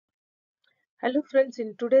Hello friends,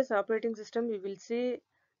 in today's operating system we will see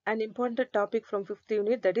an important topic from 5th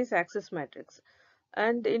unit, that is access matrix.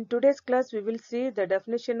 And in today's class we will see the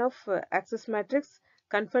definition of access matrix,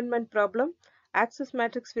 confinement problem, access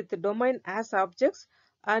matrix with the domain as objects,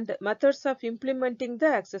 and methods of implementing the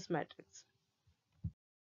access matrix.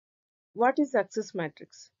 What is access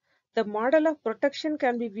matrix? The model of protection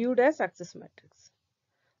can be viewed as access matrix.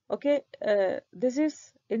 Okay, this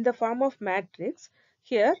is in the form of matrix.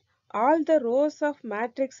 Here all the rows of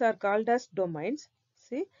matrix are called as domains,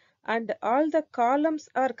 see, and all the columns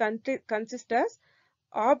are consist as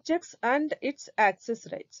objects and its access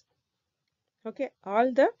rights. Okay,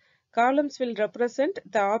 all the columns will represent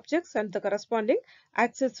the objects and the corresponding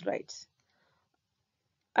access rights.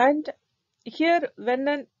 And here when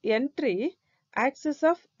an entry access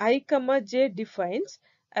of I, j defines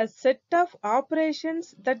a set of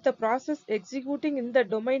operations that the process executing in the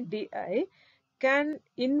domain di can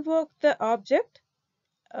invoke the object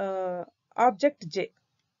object j.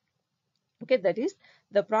 Okay, that is,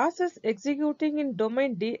 the process executing in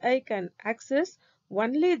domain di can access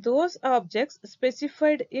only those objects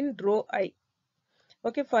specified in row I.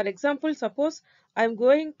 Okay, for example, suppose I am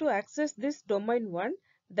going to access this domain 1,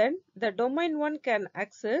 then the domain 1 can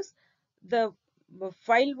access the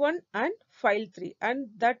file 1 and file 3, and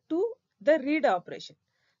that too the read operation.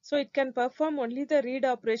 So it can perform only the read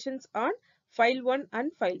operations on file 1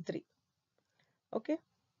 and file 3. Okay.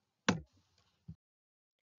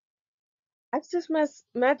 Access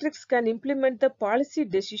matrix can implement the policy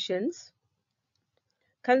decisions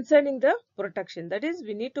concerning the protection. That is,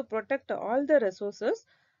 we need to protect all the resources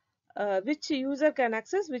which user can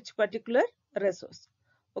access which particular resource.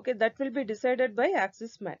 Okay, that will be decided by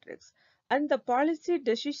access matrix. And the policy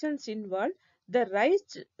decisions involved, the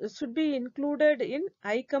rights should be included in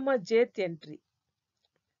I, jth entry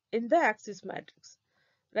in the access matrix,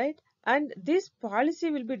 right? And this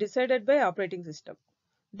policy will be decided by operating system.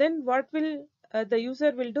 Then what will the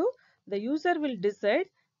user will do? The user will decide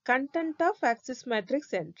content of access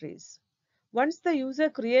matrix entries. Once the user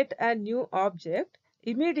create a new object,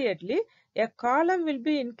 immediately a column will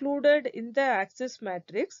be included in the access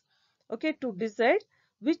matrix, okay, to decide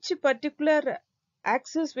which particular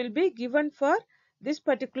access will be given for this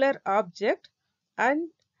particular object, and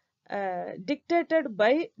dictated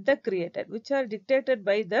by the creator, which are dictated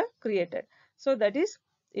by the creator. So that is,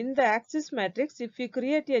 in the access matrix, if we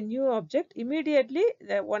create a new object, immediately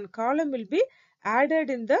one column will be added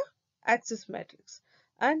in the access matrix,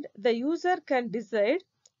 and the user can decide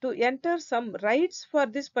to enter some rights for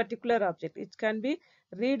this particular object. It can be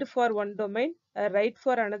read for one domain, write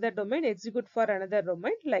for another domain, execute for another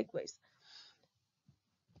domain, likewise.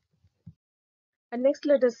 And next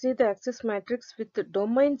let us see the access matrix with the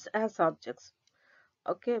domains as objects.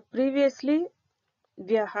 Okay, previously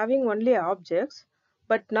we are having only objects,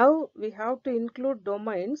 but now we have to include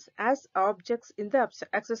domains as objects in the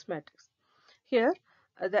access matrix. Here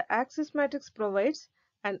the access matrix provides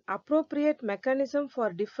an appropriate mechanism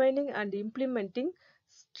for defining and implementing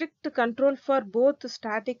strict control for both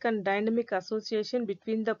static and dynamic association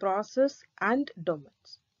between the process and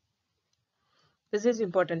domains. This is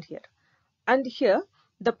important here. And here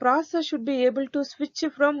the process should be able to switch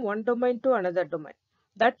from one domain to another domain.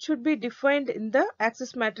 That should be defined in the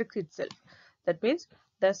access matrix itself. That means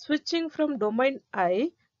the switching from domain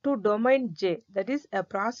I to domain j, that is, a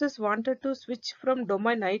process wanted to switch from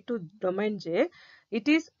domain I to domain j, it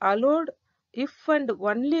is allowed if and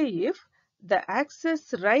only if the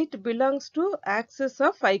access right belongs to access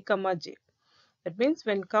of I, j. That means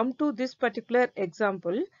when come to this particular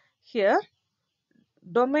example, here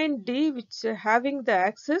domain D which having the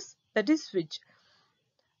access, that is switch.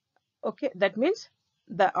 Okay, that means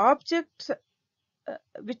the objects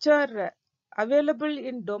which are available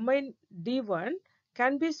in domain D1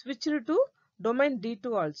 can be switched to domain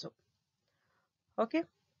D2 also. Okay,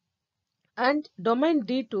 and domain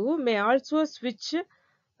D2 may also switch,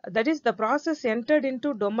 that is, the process entered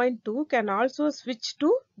into domain 2 can also switch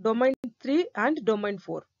to domain 3 and domain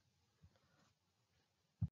 4.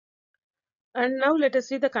 And now let us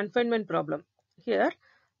see the confinement problem. Here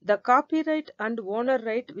the copyright and owner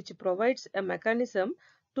right which provides a mechanism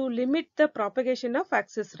to limit the propagation of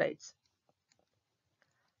access rights,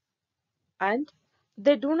 and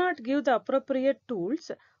they do not give the appropriate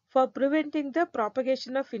tools for preventing the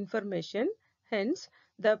propagation of information. Hence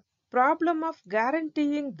the problem of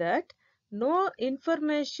guaranteeing that no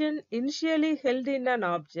information initially held in an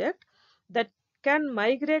object that can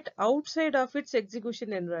migrate outside of its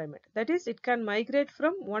execution environment. That is, it can migrate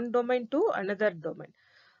from one domain to another domain.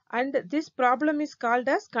 And this problem is called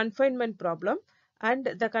as confinement problem, and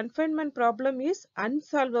the confinement problem is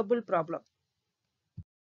unsolvable problem.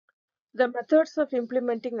 The methods of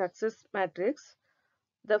implementing access matrix.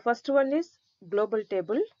 The first one is global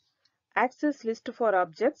table, access list for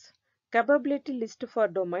objects, capability list for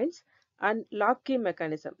domains, and lock key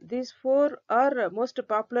mechanism. These four are most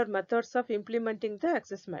popular methods of implementing the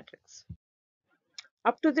access matrix.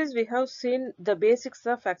 Up to this, we have seen the basics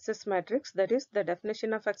of access matrix, that is the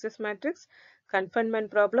definition of access matrix, confinement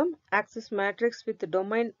problem, access matrix with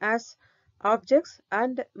domain as objects,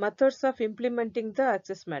 and methods of implementing the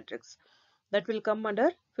access matrix. That will come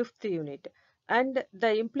under 5th unit. And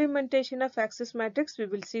the implementation of access matrix we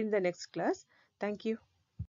will see in the next class. Thank you.